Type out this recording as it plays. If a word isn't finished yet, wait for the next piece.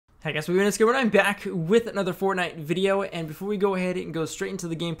Hey guys, I'm back with another Fortnite video, and before we go ahead and go straight into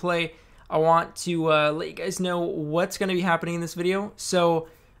the gameplay, I want to let you guys know what's going to be happening in this video. So,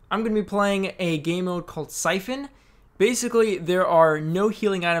 I'm going to be playing a game mode called Siphon. Basically, there are no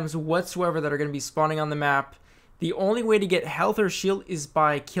healing items whatsoever that are going to be spawning on the map. The only way to get health or shield is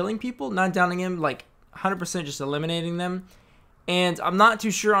by killing people, not downing them, like 100% just eliminating them. And I'm not too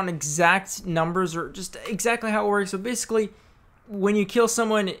sure on exact numbers or just exactly how it works, so basically, when you kill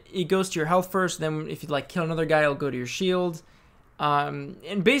someone, it goes to your health first. Then if you kill another guy, it'll go to your shield.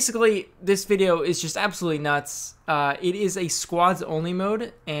 And basically, this video is just absolutely nuts. It is a squads only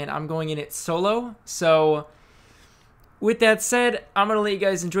mode, and I'm going in it solo. So, with that said, I'm going to let you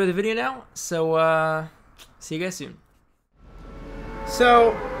guys enjoy the video now. So, see you guys soon.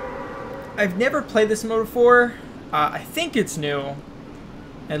 So, I've never played this mode before. I think it's new.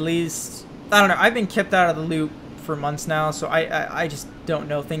 At least, I don't know. I've been kept out of the loop for months now, so I just don't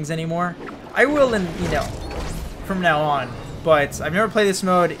know things anymore. I will from now on, but I've never played this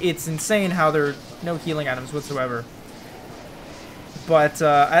mode. It's insane how there are no healing items whatsoever. But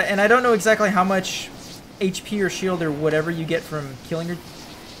and I don't know exactly how much HP or shield or whatever you get from killing your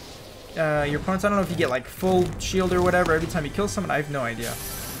opponents. I don't know if you get like full shield or whatever every time you kill someone. I have no idea.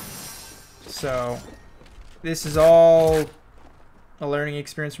 So this is all a learning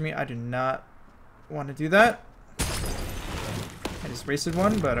experience for me. I do not want to do that. I just wasted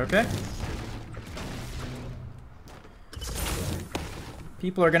one, but okay.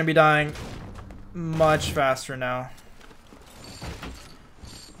 People are going to be dying much faster now.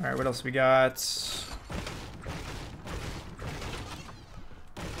 Alright, what else we got?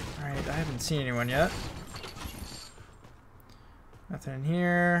 Alright, I haven't seen anyone yet. Nothing in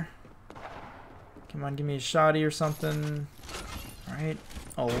here. Come on, give me a shotty or something. Alright.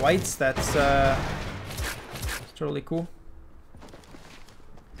 All whites, that's totally cool.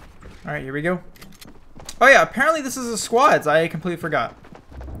 Alright, here we go. Oh yeah, apparently this is a squads. I completely forgot.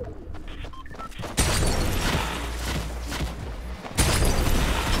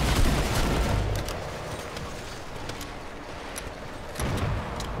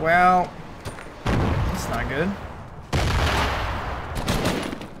 Well, that's not good.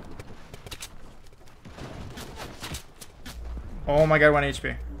 Oh my god, 1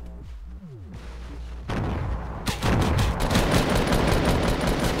 HP.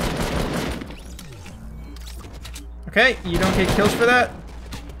 Okay, you don't get kills for that?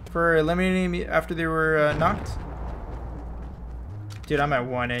 For eliminating me after they were knocked? Dude, I'm at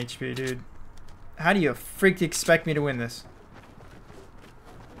 1 HP, dude. How do you freak expect me to win this?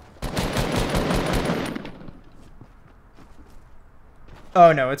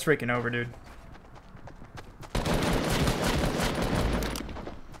 Oh no, it's freaking over, dude.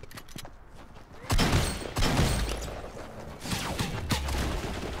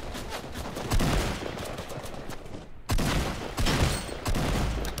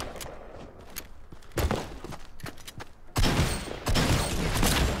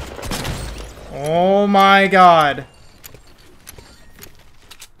 Oh my god.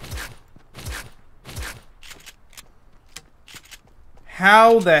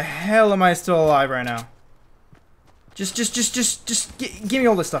 How the hell am I still alive right now? Just give me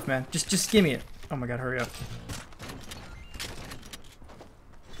all this stuff, man. Just give me it. Oh my god, hurry up.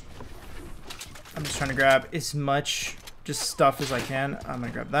 I'm just trying to grab as much just stuff as I can. I'm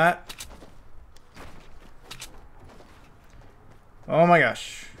gonna grab that. Oh my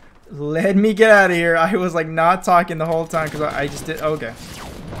gosh. Let me get out of here. I was like not talking the whole time because I just did. Okay.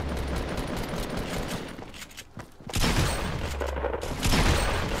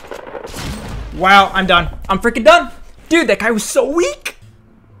 Wow, I'm done. I'm freaking done. Dude, that guy was so weak.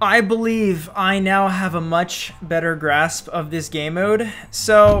 I believe I now have a much better grasp of this game mode.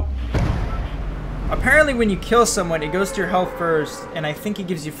 So, apparently when you kill someone, it goes to your health first, and I think it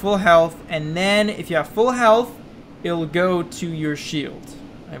gives you full health, and then if you have full health, it'll go to your shield.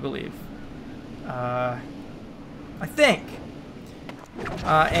 I believe. I think.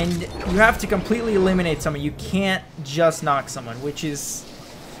 And you have to completely eliminate someone. You can't just knock someone, which is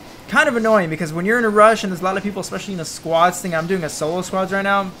kind of annoying because when you're in a rush and there's a lot of people, especially in a squads thing, I'm doing a solo squads right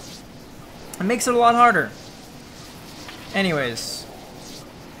now, it makes it a lot harder. Anyways.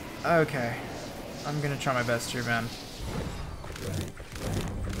 Okay. I'm gonna try my best here, man.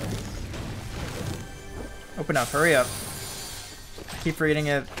 Open up, hurry up. I keep forgetting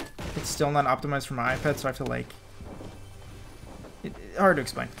it. It's still not optimized for my iPad, so I have to hard to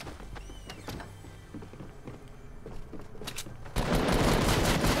explain.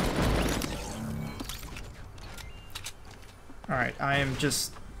 Alright, I am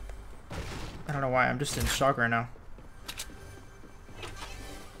just... I don't know why, I'm just in shock right now.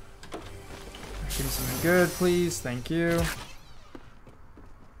 Give me something good, please. Thank you.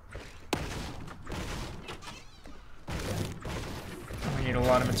 I need a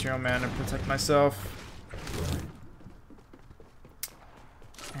lot of material mana to protect myself.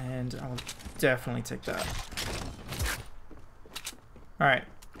 And I'll definitely take that. Alright,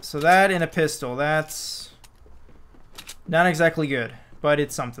 so that and a pistol. That's not exactly good, but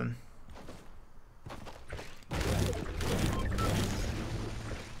it's something.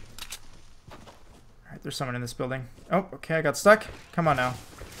 Alright, there's someone in this building. Oh, okay, I got stuck. Come on now.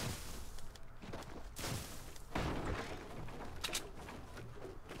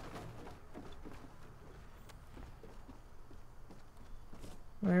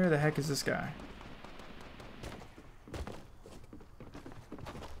 Where the heck is this guy?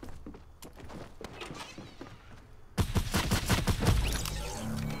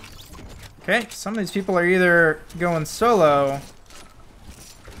 Okay, some of these people are either going solo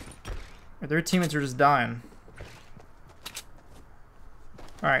or their teammates are just dying.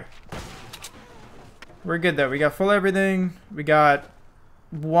 Alright. We're good though. We got full everything. We got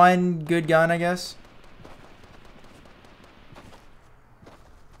one good gun, I guess.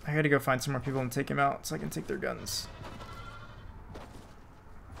 I gotta go find some more people and take him out so I can take their guns.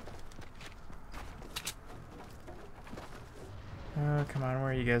 Oh, come on, where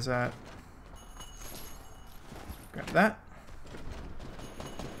are you guys at? Grab that.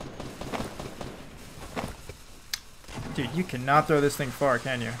 Dude, you cannot throw this thing far,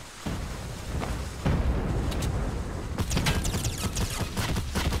 can you?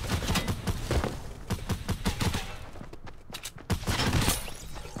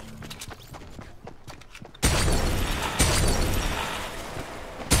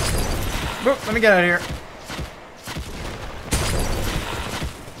 Whoop, let me get out of here.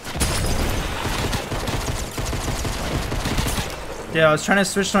 Yeah, I was trying to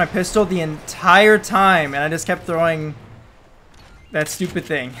switch to my pistol the entire time, and I just kept throwing that stupid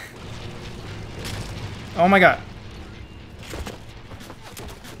thing. Oh my god.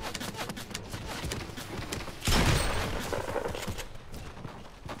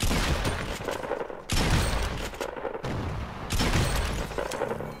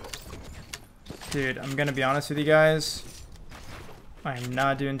 Dude, I'm gonna be honest with you guys. I am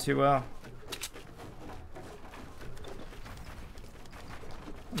not doing too well.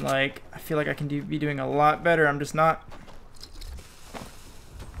 Like, I feel like I can be doing a lot better. I'm just not.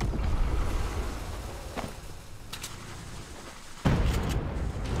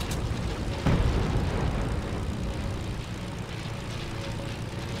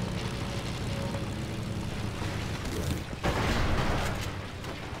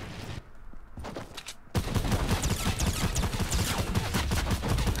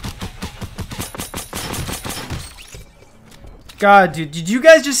 God, dude, did you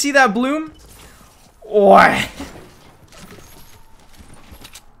guys just see that bloom? What?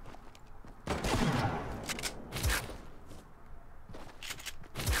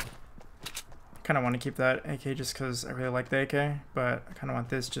 Kind of want to keep that AK just because I really like the AK, but I kind of want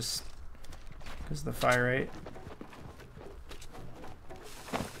this just because of the fire rate.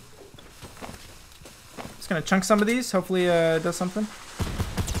 Just gonna chunk some of these. Hopefully, it does something.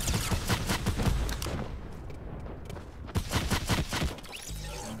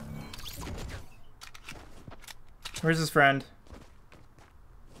 Where's his friend?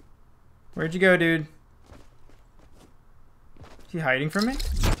 Where'd you go, dude? Is he hiding from me?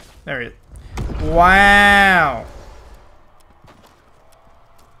 There he is. Wow!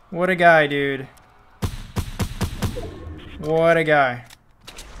 What a guy, dude. What a guy.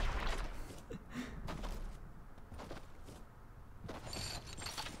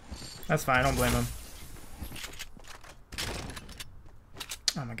 That's fine, I don't blame him.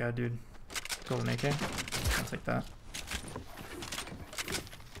 Oh my god, dude. Golden AK. I'll take that.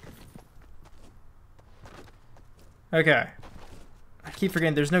 Okay. I keep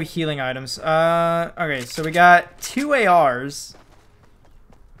forgetting there's no healing items. Okay, so we got 2 ARs.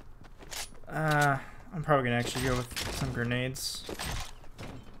 I'm probably gonna actually go with some grenades.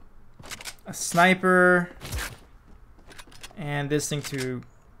 A sniper. And this thing to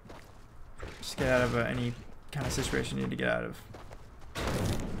just get out of any kind of situation you need to get out of.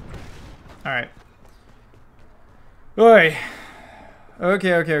 Alright. Oi.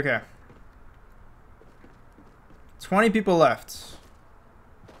 Okay. 20 people left.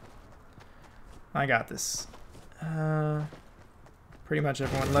 I got this. Pretty much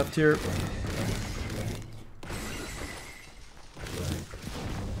everyone left here.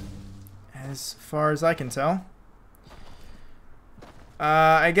 As far as I can tell.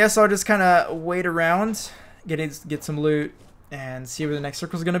 I guess I'll just kind of wait around, get some loot, and see where the next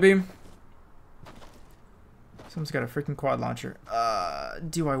circle's gonna be. Someone's got a freaking quad launcher.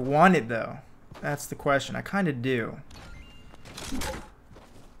 Do I want it though? That's the question. I kind of do.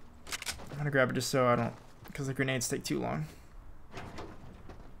 I'm gonna grab it just so I don't, because the grenades take too long.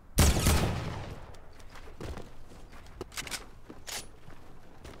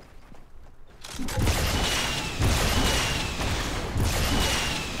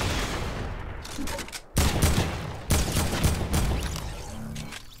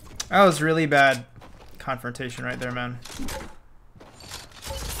 That was really bad confrontation right there, man.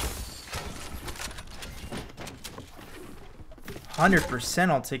 %,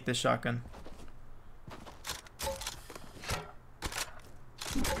 I'll take this shotgun.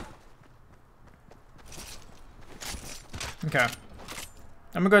 Okay.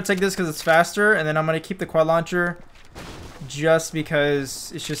 I'm gonna go take this because it's faster, and then I'm gonna keep the quad launcher just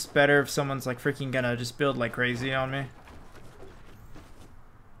because it's just better if someone's like freaking gonna just build like crazy on me.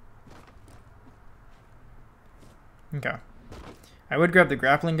 Okay. I would grab the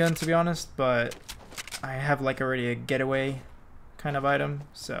grappling gun to be honest, but I have like already a getaway kind of item,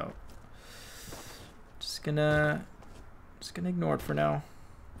 so just gonna ignore it for now.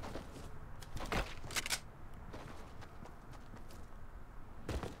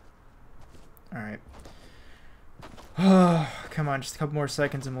 All right. Oh, come on, just a couple more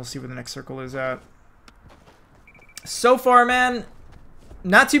seconds and we'll see where the next circle is at. So far, man,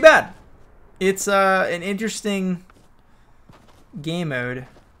 not too bad. It's an interesting game mode,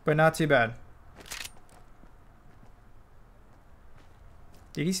 but not too bad.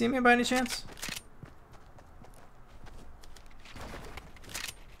 Did he see me by any chance?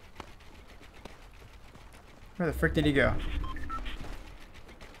 Where the frick did he go?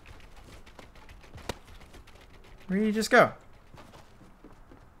 Where did he just go?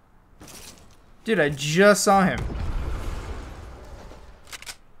 Dude, I just saw him.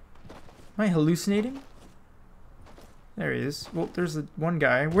 Am I hallucinating? There he is. Well, there's the one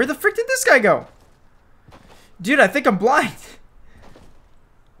guy. Where the frick did this guy go? Dude, I think I'm blind.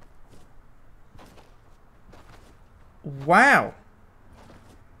 Wow.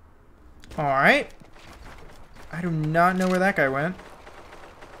 Alright. I do not know where that guy went.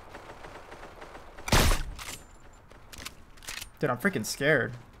 Dude, I'm freaking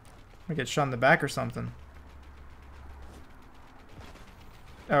scared. I'm gonna get shot in the back or something.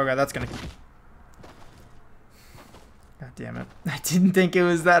 Oh god, that's gonna... God damn it. I didn't think it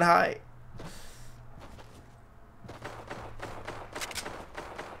was that high.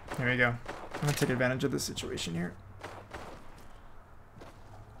 Here we go. I'm gonna take advantage of this situation here.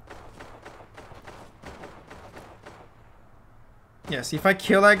 Yeah, see, if I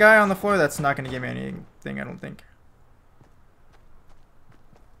kill that guy on the floor, that's not gonna give me anything, I don't think.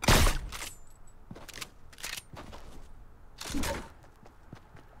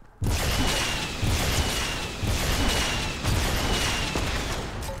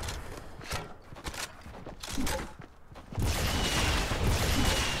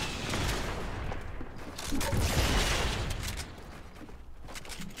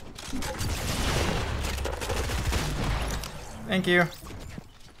 Thank you.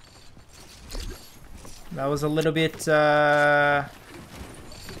 That was a little bit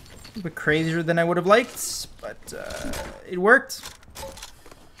crazier than I would have liked, but it worked.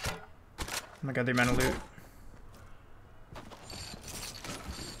 Oh my god, the amount of loot.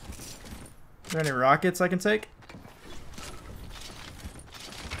 Are there any rockets I can take?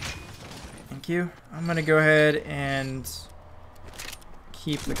 Thank you. I'm gonna go ahead and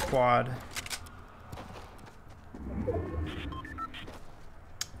keep the quad.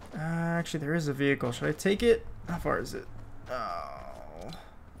 Actually, there is a vehicle. Should I take it? How far is it? Oh.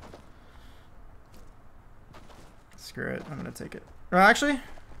 Screw it. I'm gonna take it. Well, actually,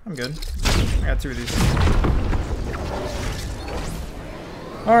 I'm good. I got 2 of these.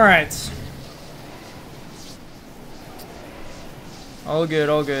 Alright. All good,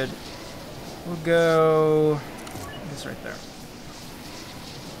 all good. We'll go... this right there.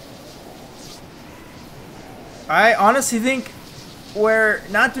 I honestly think we're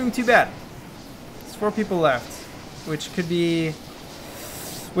not doing too bad. There's 4 people left, which could be...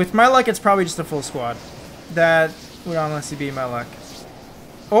 with my luck, it's probably just a full squad. That would honestly be my luck.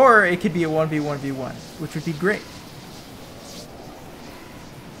 Or it could be a 1v1v1, which would be great.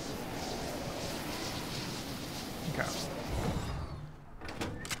 Okay.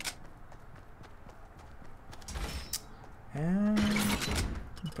 And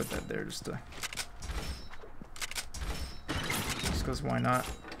put that there just to... because why not?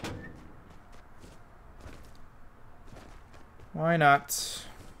 Why not?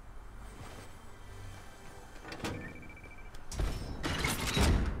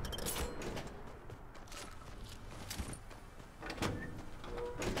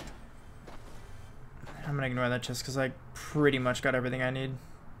 gonna ignore that chest because I pretty much got everything I need.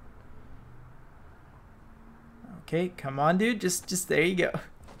 Okay, come on, dude. Just there you go.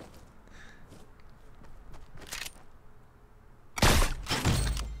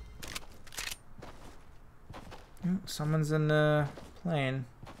 Someone's in the plane.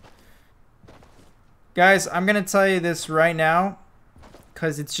 Guys, I'm gonna tell you this right now,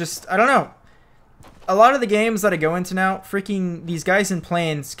 because it's just, I don't know. A lot of the games that I go into now, freaking these guys in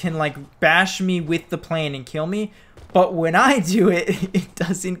planes can like bash me with the plane and kill me, but when I do it, it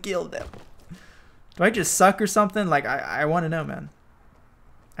doesn't kill them. Do I just suck or something? Like, I want to know, man.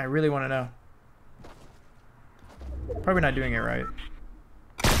 I really want to know. Probably not doing it right.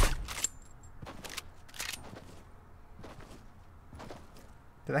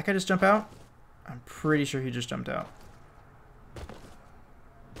 Did that guy just jump out? I'm pretty sure he just jumped out.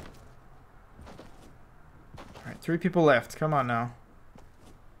 Alright, 3 people left. Come on now.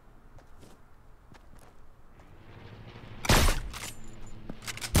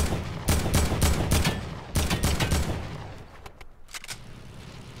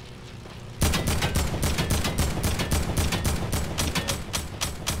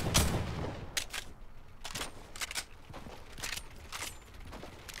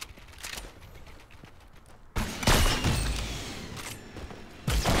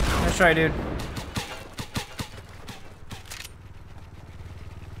 Nice try, dude.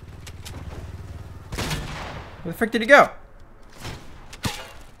 Where the frick did he go?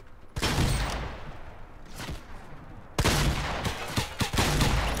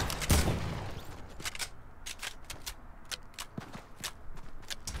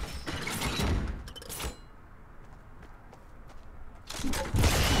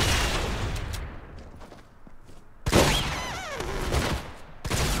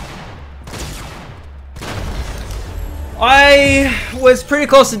 I was pretty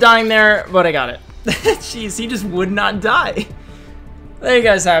close to dying there, but I got it. Jeez, he just would not die. There you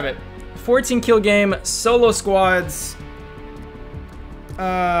guys have it. 14 kill game, solo squads.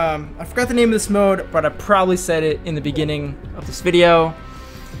 I forgot the name of this mode, but I probably said it in the beginning of this video.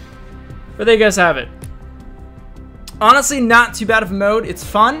 But there you guys have it. Honestly, not too bad of a mode. It's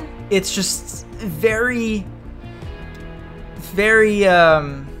fun. It's just very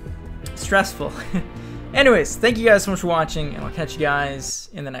stressful. Anyways, thank you guys so much for watching, and I'll catch you guys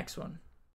in the next one.